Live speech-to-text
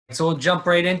So we'll jump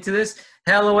right into this.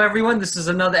 Hello, everyone. This is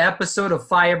another episode of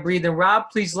Fire Breathing Rob.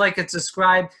 Please like and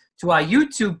subscribe to our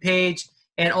YouTube page.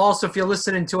 And also, if you're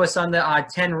listening to us on the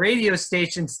 10 radio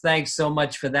stations, thanks so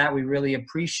much for that. We really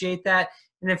appreciate that.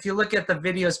 And if you look at the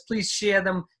videos, please share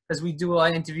them because we do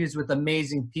interviews with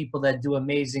amazing people that do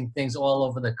amazing things all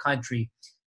over the country.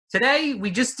 Today,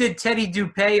 we just did Teddy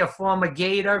Dupay, a former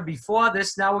Gator. Before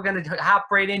this, now we're going to hop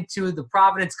right into the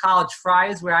Providence College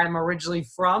Friars, where I'm originally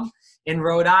from, in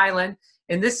Rhode Island.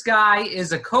 And this guy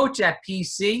is a coach at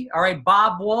PC, all right,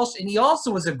 Bob Walsh. And he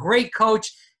also was a great coach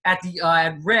at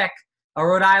Rick,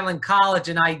 Rhode Island College.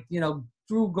 And I,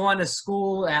 through going to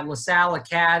school at LaSalle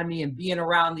Academy and being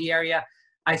around the area,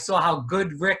 I saw how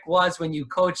good Rick was when you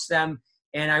coached them.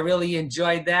 And I really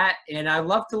enjoyed that. And I'd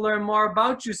love to learn more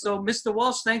about you. So, Mr.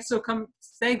 Walsh, thanks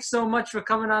so much for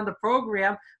coming on the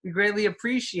program. We greatly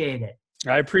appreciate it.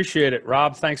 I appreciate it,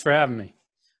 Rob. Thanks for having me.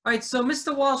 All right, so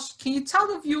Mr. Walsh, can you tell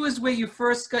the viewers where you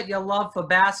first got your love for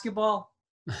basketball?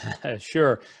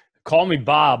 Sure. Call me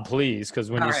Bob, please, because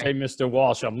when you right. say Mr.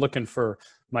 Walsh, I'm looking for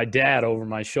my dad over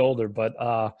my shoulder. But,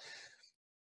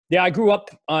 yeah, I grew up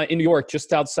in New York,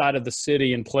 just outside of the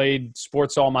city, and played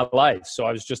sports all my life. So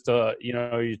I was just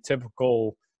your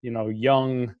typical,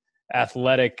 young,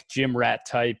 athletic gym rat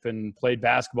type, and played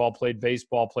basketball, played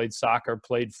baseball, played soccer,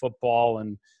 played football,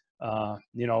 and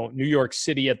New York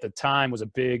City at the time was a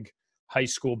big high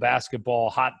school basketball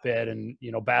hotbed, and,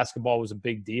 basketball was a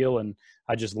big deal. And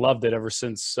I just loved it ever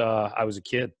since I was a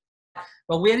kid.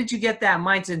 But where did you get that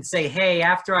mindset and say, hey,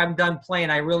 after I'm done playing,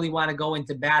 I really want to go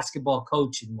into basketball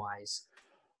coaching-wise?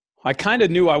 I kind of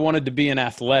knew I wanted to be in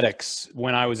athletics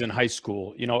when I was in high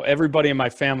school. Everybody in my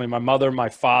family, my mother, my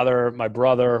father, my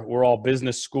brother, were all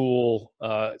business school,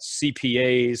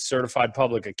 CPAs, certified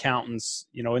public accountants,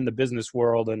 in the business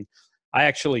world. And I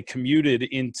actually commuted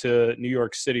into New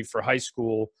York City for high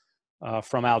school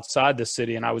from outside the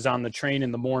city. And I was on the train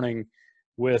in the morning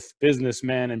with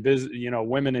businessmen and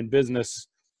women in business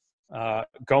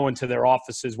going to their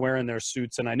offices wearing their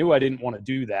suits. And I knew I didn't want to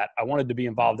do that. I wanted to be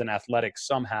involved in athletics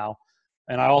somehow.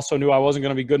 And I also knew I wasn't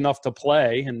going to be good enough to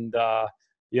play. And, I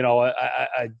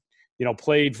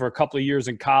played for a couple of years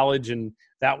in college, and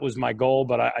that was my goal.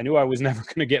 But I knew I was never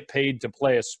going to get paid to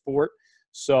play a sport.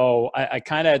 So I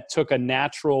kind of took a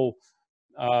natural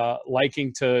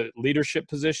liking to leadership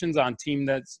positions on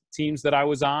teams that I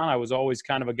was on. I was always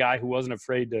kind of a guy who wasn't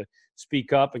afraid to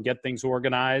speak up and get things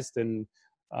organized. And,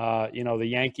 the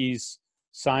Yankees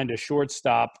signed a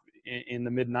shortstop in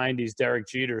the mid-'90s, Derek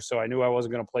Jeter, so I knew I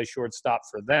wasn't going to play shortstop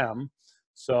for them.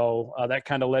 So that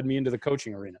kind of led me into the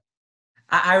coaching arena.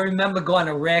 I remember going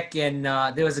to Rick, and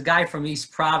there was a guy from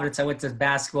East Providence. I went to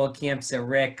basketball camps at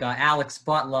Rick, Alex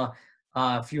Butler,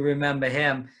 if you remember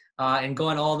him, and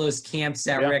going to all those camps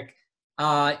at Rick.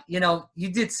 You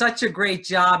did such a great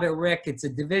job at Rick. It's a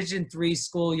Division III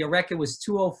school. Your record was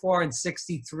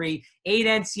 204-63, 8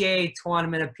 NCAA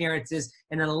tournament appearances,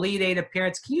 and an Elite Eight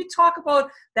appearance. Can you talk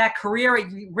about that career at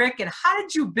Rick, and how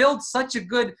did you build such a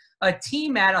good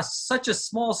team at such a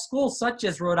small school such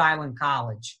as Rhode Island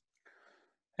College?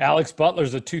 Alex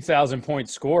Butler's a 2,000-point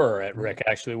scorer at Rick,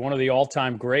 actually, one of the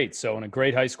all-time greats. So, and a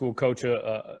great high school coach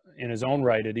in his own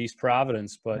right at East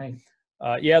Providence. But, right.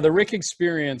 The Rick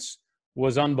experience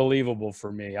was unbelievable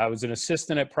for me. I was an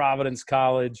assistant at Providence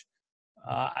College.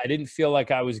 I didn't feel like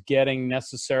I was getting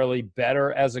necessarily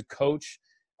better as a coach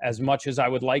as much as I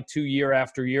would like to year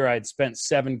after year. I had spent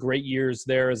 7 great years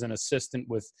there as an assistant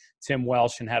with Tim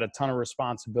Walsh and had a ton of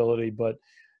responsibility. But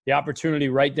the opportunity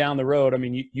right down the road, I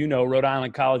mean, Rhode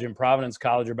Island College and Providence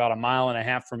College are about 1.5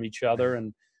 miles from each other.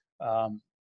 And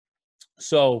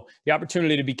so the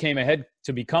opportunity to become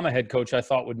a head coach, I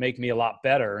thought would make me a lot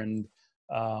better. And,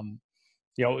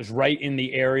 it was right in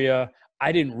the area.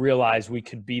 I didn't realize we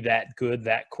could be that good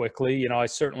that quickly. I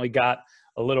certainly got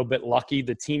a little bit lucky.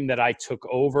 The team that I took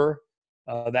over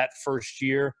that first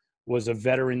year was a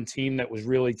veteran team that was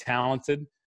really talented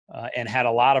and had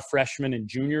a lot of freshmen and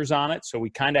juniors on it. So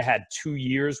we kind of had 2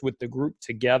 years with the group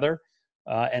together.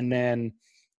 And then,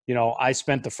 I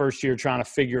spent the first year trying to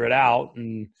figure it out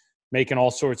and making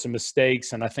all sorts of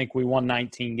mistakes. And I think we won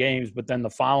 19 games. But then the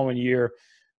following year,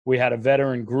 we had a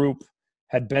veteran group,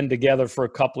 had been together for a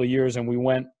couple of years, and we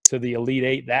went to the Elite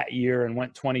Eight that year and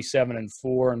went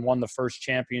 27-4 and won the first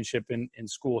championship in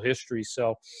school history.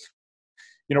 So,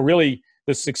 really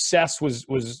the success was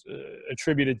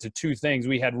attributed to 2 things.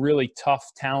 We had really tough,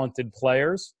 talented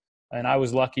players, and I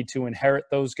was lucky to inherit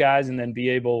those guys and then be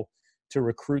able to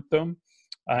recruit them.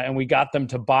 And we got them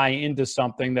to buy into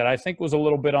something that I think was a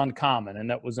little bit uncommon, and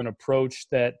that was an approach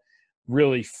that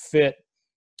really fit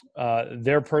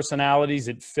their personalities.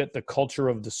 It fit the culture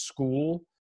of the school.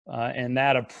 and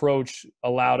that approach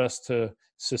allowed us to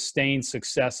sustain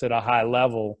success at a high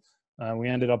level. We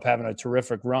ended up having a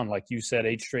terrific run, like you said,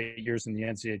 8 straight years in the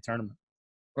NCAA tournament.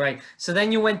 Right. So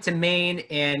then you went to Maine,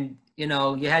 and you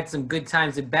had some good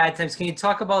times and bad times. Can you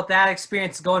talk about that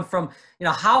experience going from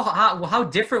how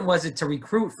different was it to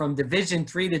recruit from Division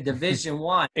III to Division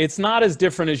I? It's not as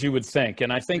different as you would think,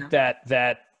 and I think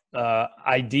that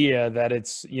idea that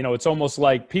it's almost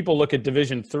like people look at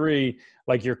Division III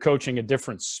like you're coaching a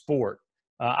different sport.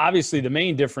 Obviously, the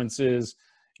main difference is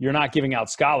you're not giving out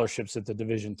scholarships at the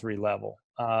Division III level.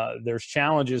 There's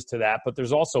challenges to that, but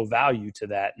there's also value to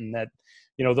that, and that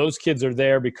those kids are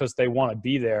there because they want to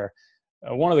be there.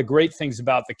 One of the great things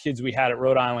about the kids we had at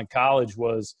Rhode Island College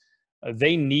was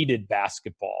they needed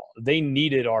basketball. They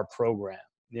needed our program.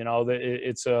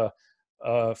 It's a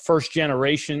first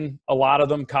generation, a lot of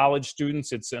them college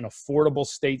students. It's an affordable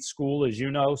state school, as you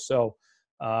know. So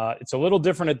it's a little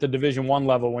different at the Division I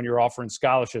level when you're offering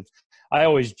scholarships. I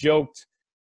always joked,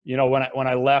 when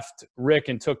I left Rick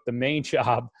and took the Maine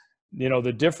job,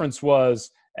 the difference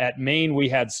was at Maine we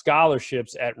had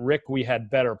scholarships, at Rick we had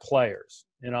better players,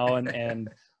 and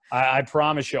I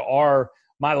promise you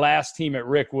my last team at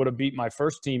Rick would have beat my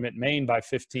first team at Maine by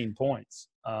 15 points.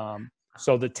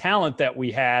 So the talent that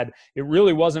we had, it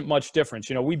really wasn't much difference.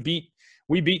 We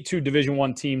beat 2 Division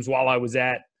I teams while I was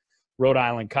at Rhode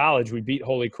Island College. We beat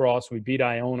Holy Cross, we beat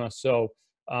Iona. So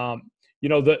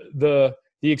the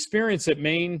experience at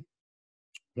Maine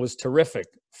was terrific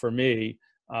for me.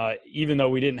 Even though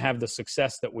we didn't have the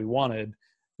success that we wanted,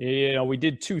 we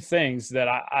did 2 things that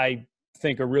I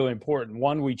think are really important.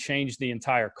 One, we changed the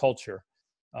entire culture.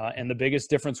 And the biggest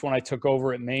difference when I took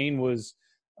over at Maine was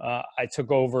I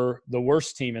took over the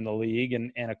worst team in the league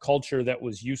and a culture that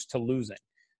was used to losing.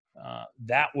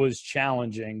 That was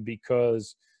challenging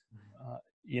because,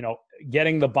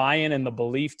 getting the buy-in and the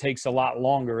belief takes a lot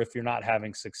longer if you're not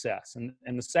having success.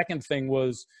 And the second thing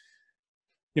was,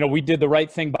 we did the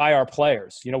right thing by our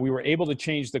players. We were able to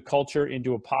change the culture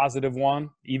into a positive one,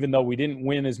 even though we didn't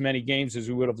win as many games as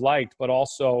we would have liked, but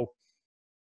also,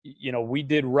 we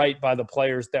did right by the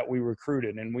players that we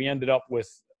recruited. And we ended up with,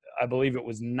 I believe it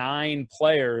was 9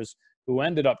 players who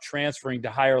ended up transferring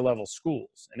to higher level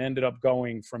schools and ended up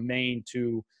going from Maine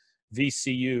to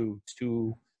VCU,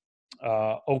 to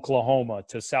Oklahoma,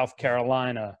 to South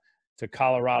Carolina, to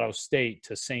Colorado State,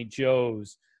 to St.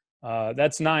 Joe's.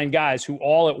 That's 9 guys who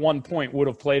all at one point would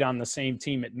have played on the same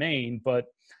team at Maine, but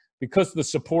because the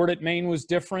support at Maine was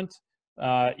different,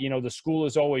 the school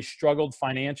has always struggled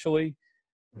financially.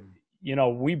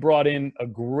 We brought in a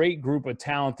great group of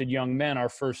talented young men our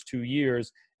first 2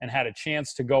 years and had a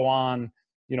chance to go on,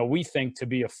 we think, to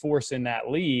be a force in that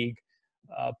league.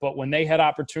 But when they had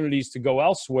opportunities to go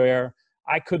elsewhere,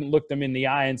 I couldn't look them in the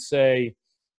eye and say,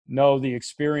 no, the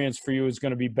experience for you is going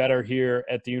to be better here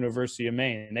at the University of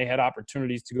Maine. And they had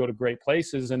opportunities to go to great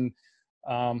places. And,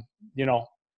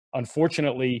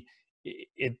 unfortunately,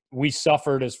 we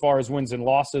suffered as far as wins and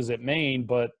losses at Maine.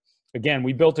 But, again,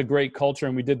 we built a great culture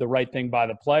and we did the right thing by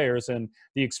the players. And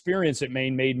the experience at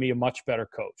Maine made me a much better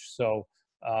coach. So,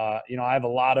 I have a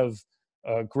lot of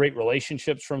great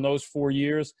relationships from those 4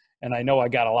 years. And I know I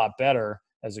got a lot better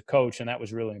as a coach, and that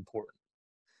was really important.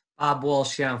 Bob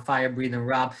Walsh here on Fire Breathing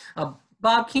Rob.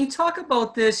 Bob, can you talk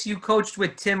about this? You coached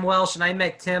with Tim Welsh, and I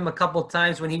met Tim a couple of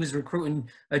times when he was recruiting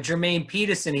Jermaine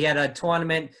Peterson. He had a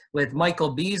tournament with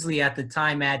Michael Beasley at the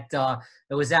time it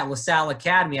was at LaSalle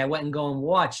Academy. I went and go and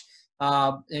watched.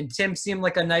 And Tim seemed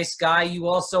like a nice guy. You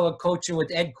also are coaching with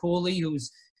Ed Cooley,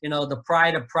 who's, the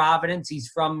pride of Providence.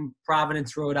 He's from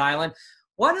Providence, Rhode Island.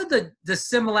 What are the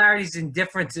similarities and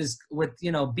differences with,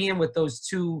 being with those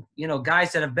 2,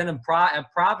 guys that have been at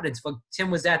Providence? Tim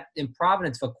was in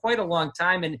Providence for quite a long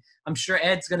time, and I'm sure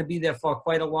Ed's going to be there for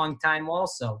quite a long time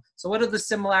also. So what are the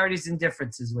similarities and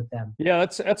differences with them? Yeah,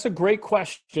 that's a great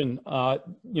question.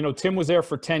 Tim was there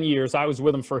for 10 years. I was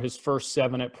with him for his first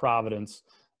 7 at Providence.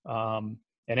 And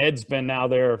Ed's been now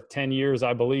there 10 years,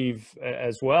 I believe,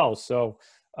 as well. So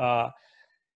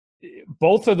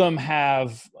both of them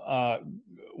have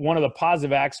one of the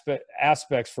positive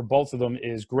aspects for both of them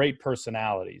is great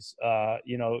personalities.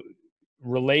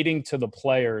 Relating to the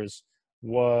players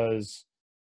was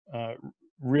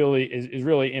really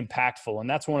impactful, and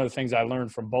that's one of the things I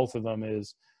learned from both of them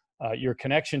is your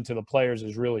connection to the players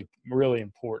is really, really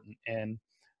important. And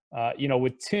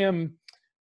with Tim,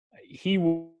 he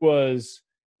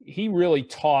really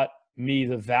taught me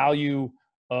the value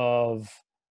of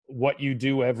what you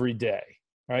do every day,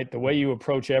 right? The way you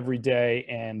approach every day,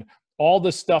 and all the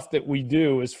stuff that we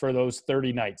do is for those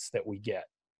 30 nights that we get,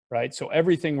 right? So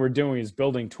everything we're doing is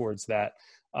building towards that.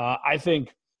 I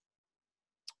think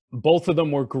both of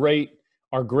them are great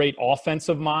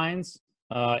offensive minds.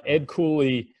 Ed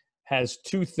Cooley has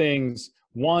two things.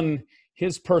 One,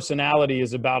 his personality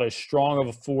is about as strong of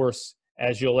a force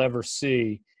as you'll ever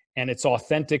see, and it's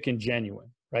authentic and genuine,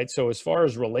 right? So as far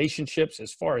as relationships,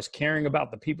 as far as caring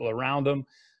about the people around him,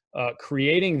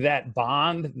 creating that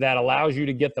bond that allows you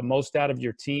to get the most out of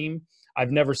your team,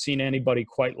 I've never seen anybody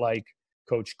quite like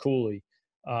Coach Cooley.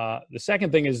 The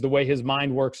second thing is the way his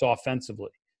mind works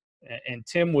offensively. And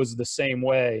Tim was the same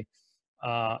way.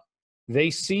 They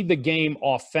see the game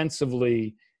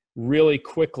offensively really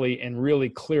quickly and really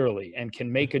clearly and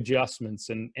can make adjustments.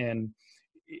 And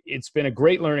it's been a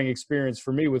great learning experience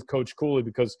for me with Coach Cooley,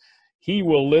 because he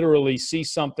will literally see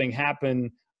something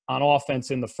happen on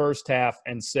offense in the first half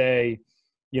and say,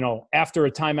 after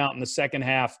a timeout in the second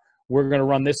half, we're going to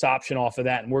run this option off of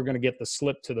that, and we're going to get the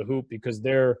slip to the hoop because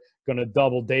they're going to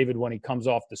double David when he comes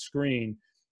off the screen.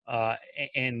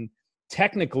 And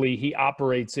technically, he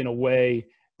operates in a way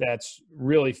that's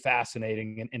really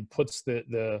fascinating and puts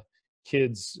the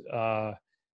kids,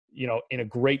 in a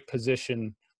great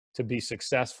position to be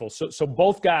successful. So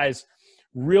both guys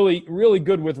really, really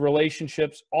good with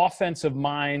relationships, offensive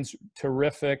minds,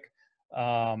 terrific.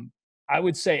 I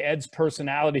would say Ed's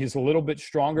personality is a little bit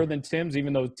stronger than Tim's,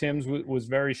 even though Tim's was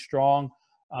very strong.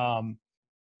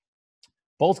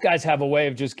 Both guys have a way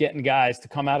of just getting guys to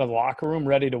come out of the locker room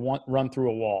ready to run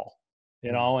through a wall,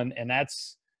 and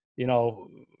that's,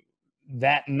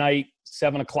 that night,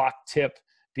 7:00 tip,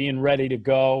 being ready to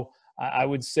go. I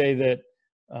would say that,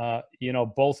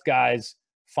 both guys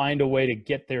find a way to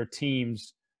get their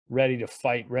teams ready to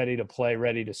fight, ready to play,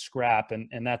 ready to scrap.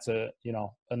 And that's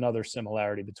another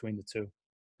similarity between the two.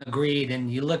 Agreed.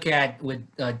 And you look at with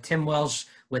Tim Walsh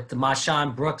with the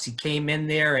Marshawn Brooks, he came in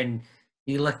there and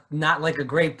he looked not like a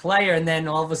great player. And then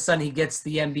all of a sudden he gets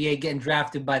the NBA, getting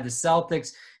drafted by the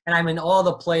Celtics. And I mean, all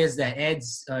the players that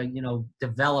Ed's,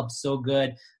 developed so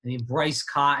good. I mean, Bryce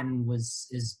Cotton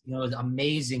is an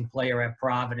amazing player at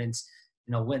Providence.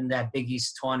 Winning that Big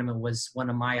East tournament was one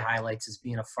of my highlights as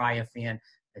being a Friar fan.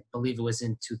 I believe it was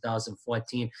in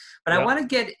 2014. But I want to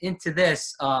get into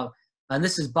this. And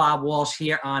this is Bob Walsh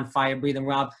here on Fire Breathing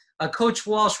Rob. Coach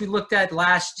Walsh, we looked at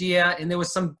last year, and there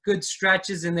was some good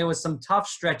stretches and there was some tough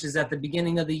stretches at the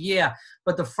beginning of the year.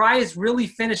 But the Friars really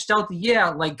finished out the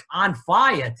year like on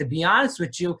fire, to be honest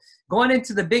with you. Going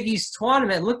into the Big East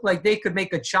tournament, it looked like they could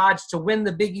make a charge to win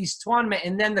the Big East tournament,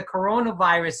 and then the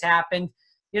coronavirus happened.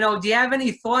 Do you have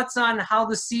any thoughts on how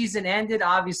the season ended?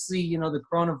 Obviously, the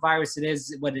coronavirus, it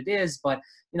is what it is, but,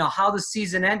 how the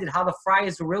season ended, how the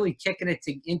Friars were really kicking it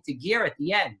into gear at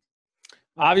the end.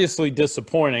 Obviously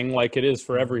disappointing, like it is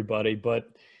for everybody, but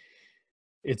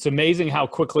it's amazing how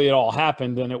quickly it all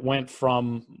happened. And it went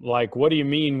from like, what do you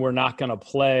mean we're not going to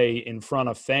play in front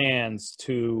of fans,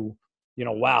 to,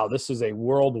 wow, this is a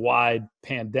worldwide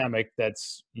pandemic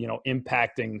that's,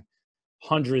 impacting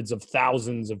hundreds of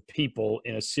thousands of people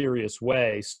in a serious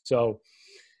way. So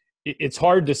it's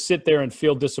hard to sit there and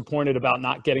feel disappointed about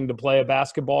not getting to play a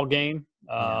basketball game,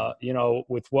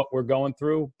 with what we're going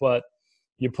through. But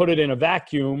you put it in a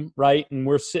vacuum, right? And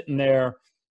we're sitting there,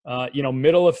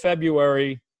 middle of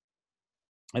February,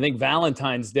 I think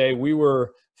Valentine's Day, we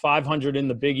were 500 in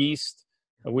the Big East.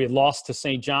 We had lost to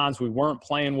St. John's. We weren't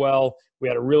playing well. We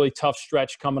had a really tough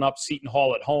stretch coming up, Seton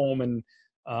Hall at home. And,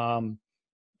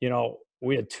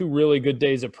 we had 2 really good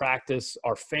days of practice.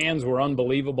 Our fans were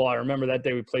unbelievable. I remember that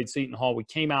day we played Seton Hall. We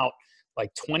came out like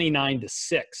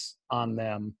 29-6 on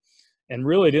them and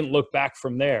really didn't look back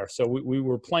from there. So we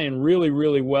were playing really,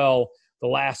 really well the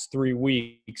last 3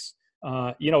 weeks.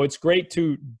 It's great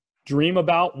to dream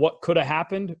about what could have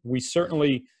happened. We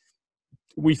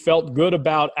felt good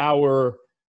about our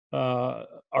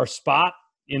spot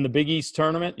in the Big East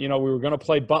tournament. We were going to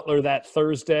play Butler that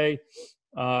Thursday.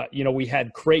 We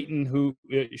had Creighton, who,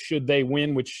 should they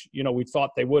win, which, we thought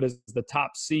they would as the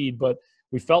top seed, but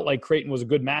we felt like Creighton was a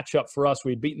good matchup for us.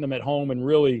 We'd beaten them at home and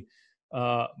really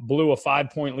blew a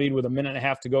 5-point lead with a minute and a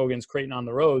half to go against Creighton on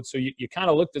the road. So you kind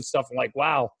of looked at stuff and like,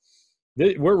 wow,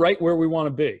 we're right where we want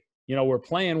to be. We're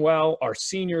playing well. Our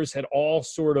seniors had all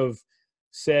sort of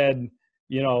said,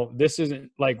 this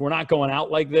isn't like, we're not going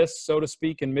out like this, so to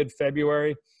speak, in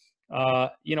mid-February.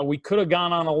 We could have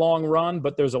gone on a long run,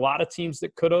 but there's a lot of teams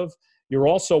that could have. You're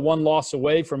also one loss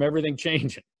away from everything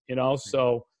changing,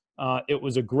 So it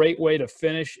was a great way to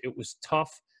finish. It was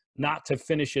tough not to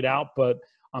finish it out, but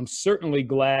I'm certainly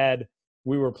glad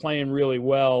we were playing really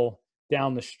well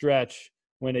down the stretch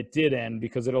when it did end,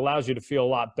 because it allows you to feel a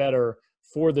lot better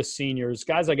for the seniors.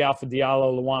 Guys like Alpha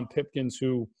Diallo, Lawan Pipkins,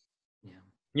 who,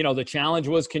 the challenge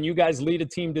was, can you guys lead a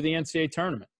team to the NCAA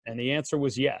tournament? And the answer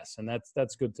was yes, and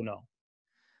that's good to know.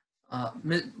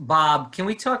 Bob, can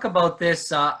we talk about this?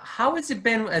 How has it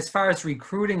been as far as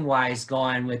recruiting wise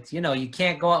going with, you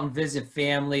can't go out and visit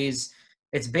families.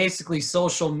 It's basically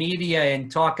social media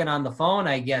and talking on the phone,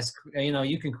 I guess.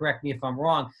 You can correct me if I'm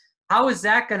wrong. How is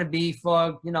that going to be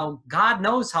for, God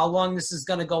knows how long this is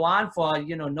going to go on for,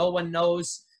 no one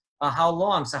knows how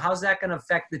long. So how's that going to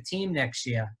affect the team next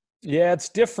year? Yeah, it's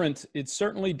different. It's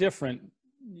certainly different.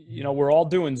 We're all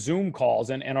doing Zoom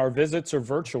calls and our visits are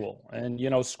virtual, and,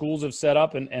 schools have set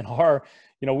up and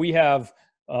we have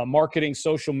marketing,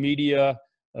 social media,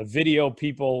 video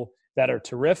people that are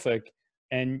terrific.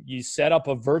 And you set up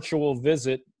a virtual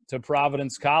visit to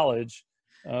Providence College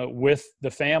with the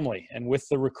family and with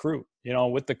the recruit,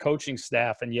 with the coaching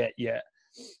staff, and yet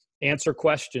answer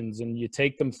questions and you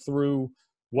take them through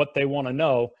what they want to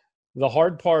know. The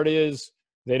hard part is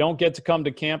they don't get to come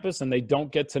to campus and they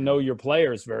don't get to know your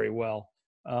players very well.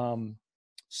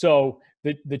 So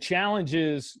the challenge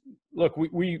is, look,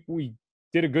 we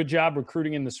did a good job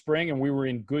recruiting in the spring and we were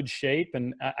in good shape.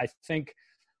 And I think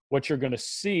what you're going to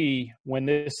see when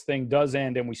this thing does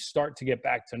end and we start to get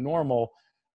back to normal,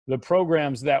 the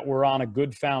programs that were on a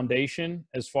good foundation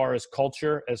as far as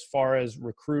culture, as far as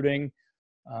recruiting,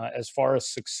 as far as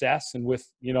success, and with,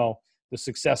 the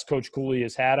success Coach Cooley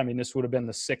has had. I mean, this would have been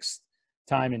the sixth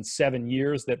time in 7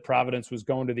 years that Providence was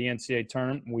going to the NCAA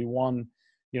tournament. We won,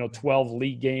 12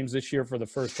 league games this year for the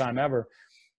first time ever.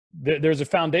 There's a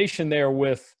foundation there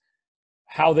with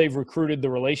how they've recruited, the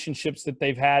relationships that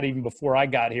they've had even before I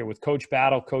got here with Coach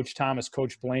Battle, Coach Thomas,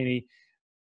 Coach Blaney.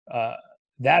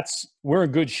 We're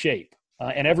in good shape,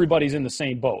 and everybody's in the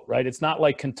same boat, right? It's not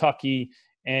like Kentucky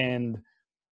and,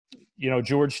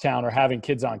 Georgetown are having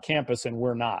kids on campus and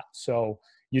we're not. So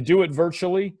you do it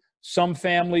virtually. Some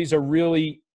families are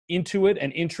really into it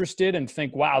and interested and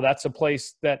think, wow, that's a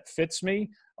place that fits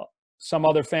me. Some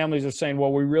other families are saying,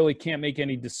 well, we really can't make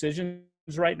any decisions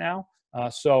right now.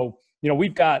 So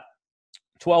we've got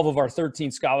 12 of our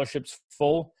 13 scholarships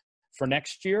full for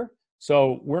next year.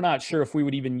 So we're not sure if we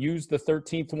would even use the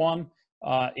 13th one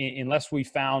unless we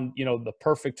found, the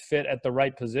perfect fit at the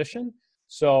right position.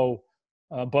 So,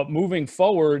 but moving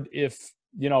forward, if,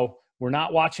 we're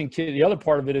not watching kids, the other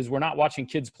part of it is we're not watching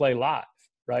kids play live,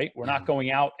 right? We're not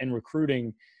going out and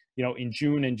recruiting, in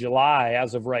June and July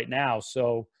as of right now.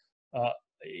 So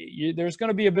there's going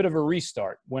to be a bit of a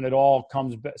restart when it all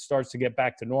starts to get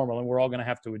back to normal, and we're all going to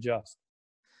have to adjust.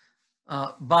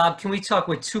 Bob, can we talk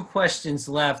with 2 questions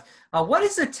left? What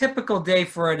is a typical day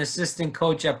for an assistant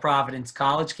coach at Providence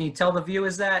College? Can you tell the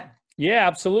viewers that? Yeah,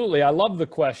 absolutely. I love the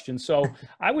question. So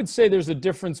I would say there's a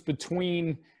difference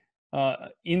between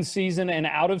in season and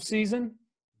out of season.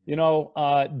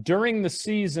 During the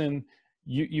season,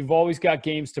 you've always got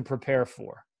games to prepare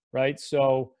for, right?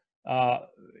 So,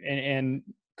 and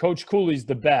Coach Cooley's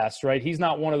the best, right? He's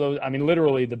not one of those,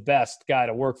 literally the best guy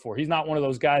to work for. He's not one of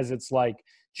those guys that's like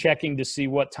checking to see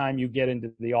what time you get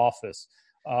into the office.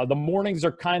 The mornings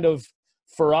are kind of,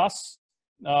 for us,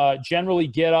 generally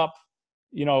get up,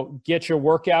 get your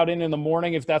workout in the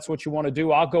morning if that's what you want to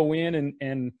do. I'll go in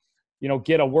and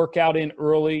get a workout in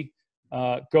early,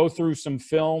 go through some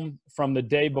film from the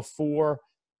day before,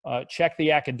 check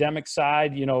the academic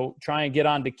side, try and get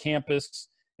onto campus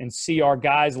and see our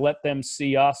guys, let them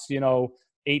see us, 8:30,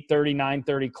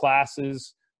 9:30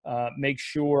 classes, make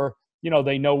sure,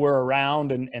 they know we're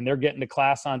around and they're getting to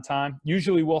class on time.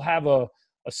 Usually we'll have a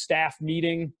staff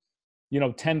meeting,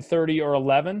 10:30 or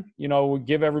 11, we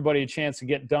give everybody a chance to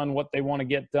get done what they want to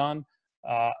get done.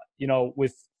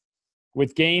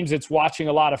 With games, it's watching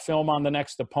a lot of film on the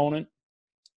next opponent.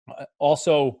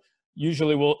 Also,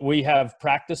 usually we have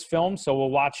practice film, so we'll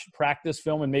watch practice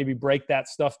film and maybe break that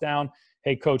stuff down.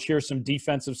 Hey, coach, here's some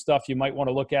defensive stuff you might want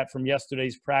to look at from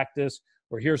yesterday's practice,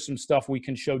 or here's some stuff we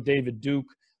can show David Duke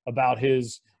about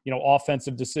his,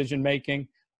 offensive decision-making.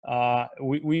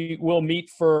 We will meet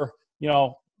for,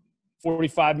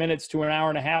 45 minutes to an hour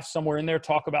and a half, somewhere in there,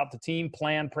 talk about the team,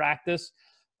 plan practice,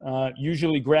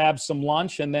 usually grab some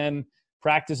lunch, and then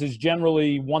practice is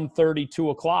generally 1:30, 2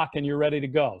 o'clock, and you're ready to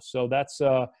go. So that's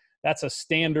a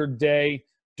standard day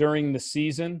during the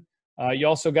season. You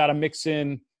also got to mix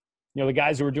in, the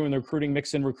guys who are doing the recruiting,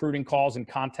 mix in recruiting calls and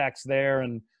contacts there.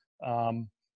 And,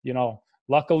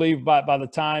 luckily by the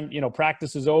time,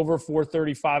 practice is over,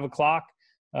 4:30, 5 o'clock,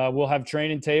 we'll have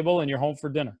training table and you're home for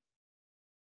dinner.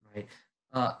 Right.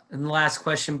 And the last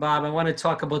question, Bob, I want to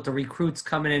talk about the recruits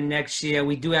coming in next year.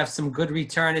 We do have some good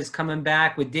returners coming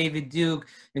back with David Duke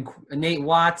and Nate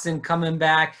Watson coming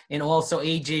back, and also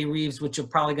AJ Reeves, which are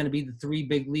probably going to be the 3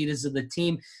 big leaders of the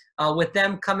team. With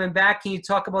them coming back, can you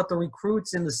talk about the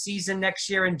recruits in the season next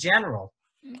year in general?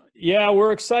 Yeah,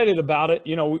 we're excited about it.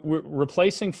 You know, we're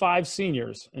replacing 5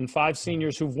 seniors and 5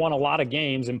 seniors who've won a lot of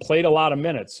games and played a lot of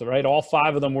minutes, right? All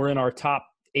 5 of them were in our top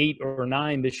 8 or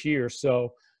 9 this year.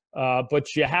 So,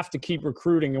 but you have to keep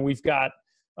recruiting, and we've got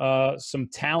some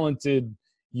talented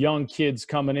young kids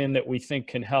coming in that we think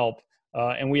can help.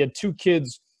 And we had 2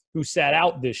 kids who sat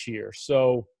out this year,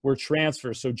 so we're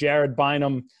transfers. So Jared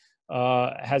Bynum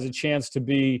has a chance to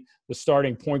be the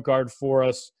starting point guard for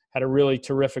us. Had a really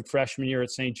terrific freshman year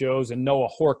at St. Joe's, and Noah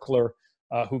Horkler,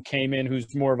 who came in,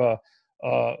 who's more of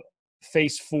a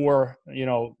face 4,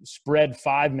 spread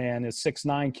 5-man, is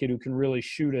 6'9" kid who can really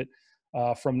shoot it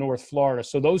from North Florida.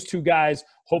 So those 2 guys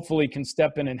hopefully can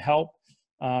step in and help.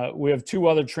 We have 2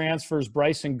 other transfers,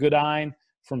 Bryson Goodine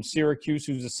from Syracuse,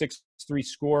 who's a 6'3"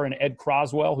 scorer, and Ed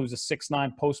Croswell, who's a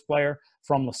 6'9" post player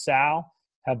from LaSalle,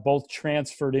 have both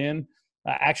transferred in.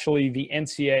 Actually, the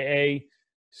NCAA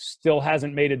still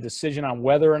hasn't made a decision on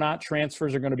whether or not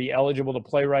transfers are going to be eligible to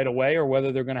play right away or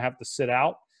whether they're going to have to sit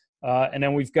out. And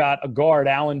then we've got a guard,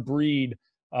 Alan Breed,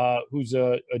 who's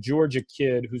a Georgia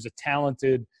kid who's a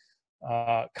talented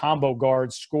combo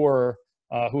guard scorer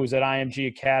who was at IMG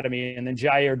Academy. And then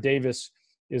Jair Davis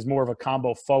is more of a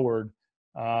combo forward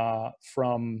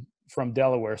from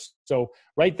Delaware. So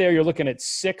right there, you're looking at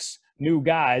 6 new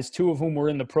guys, 2 of whom were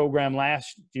in the program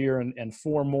last year and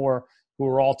 4 more who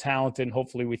are all talented and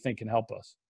hopefully we think can help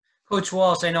us. Coach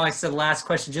Walsh, I know I said last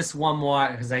question, just one more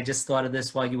because I just thought of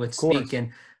this while you were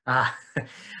speaking.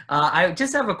 I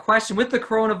just have a question. With the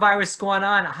coronavirus going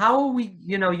on, how are we,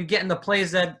 you getting the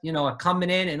players that, are coming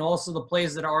in and also the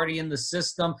players that are already in the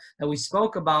system that we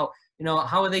spoke about,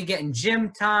 how are they getting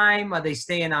gym time? Are they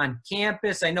staying on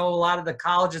campus? I know a lot of the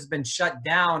college has been shut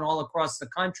down all across the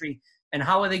country. And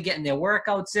how are they getting their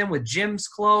workouts in with gyms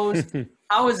closed?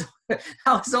 How is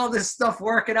all this stuff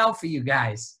working out for you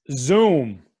guys?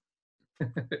 Zoom.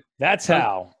 That's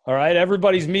how. All right.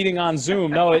 Everybody's meeting on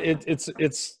Zoom. No, it's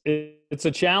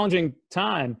a challenging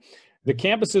time. The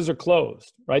campuses are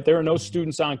closed, right? There are no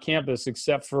students on campus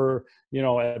except for,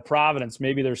 at Providence,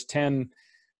 maybe there's 10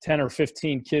 or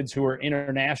 15 kids who are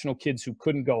international kids who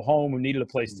couldn't go home, who needed a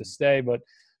place to stay. But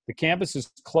the campus is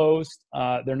closed.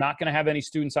 They're not going to have any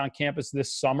students on campus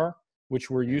this summer, which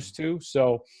we're used to.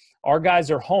 So our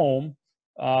guys are home.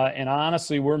 And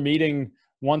honestly, we're meeting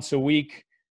once a week,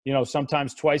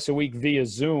 sometimes twice a week via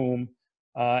Zoom.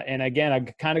 And again, I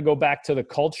kind of go back to the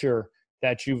culture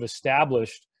that you've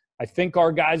established. I think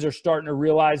our guys are starting to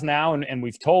realize now, and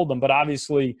we've told them, but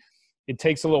obviously it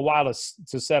takes a little while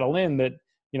to settle in that,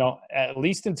 at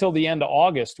least until the end of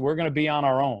August, we're going to be on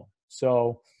our own.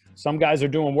 So some guys are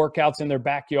doing workouts in their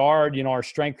backyard. Our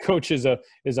strength coach is a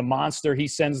monster. He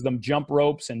sends them jump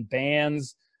ropes and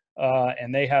bands,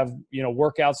 and they have,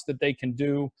 workouts that they can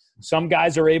do. Some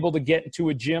guys are able to get into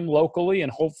a gym locally,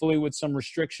 and hopefully with some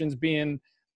restrictions being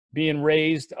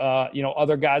raised,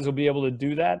 other guys will be able to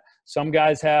do that. Some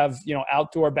guys have,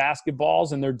 outdoor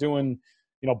basketballs, and they're doing,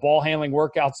 ball handling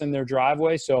workouts in their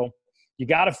driveway. So you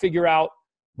got to figure out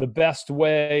the best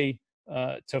way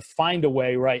to find a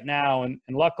way right now. And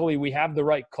luckily we have the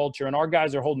right culture, and our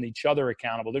guys are holding each other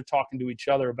accountable. They're talking to each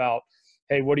other about,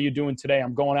 hey, what are you doing today?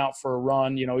 I'm going out for a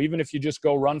run. Even if you just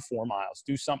go run 4 miles,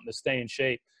 do something to stay in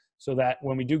shape so that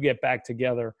when we do get back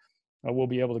together, we'll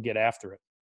be able to get after it.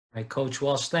 All right, Coach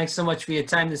Walsh, thanks so much for your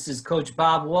time. This is Coach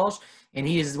Bob Walsh, and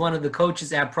he is one of the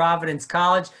coaches at Providence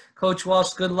College. Coach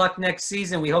Walsh, good luck next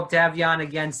season. We hope to have you on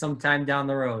again sometime down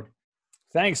the road.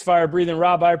 Thanks, Fire Breathing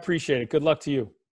Rob. I appreciate it. Good luck to you.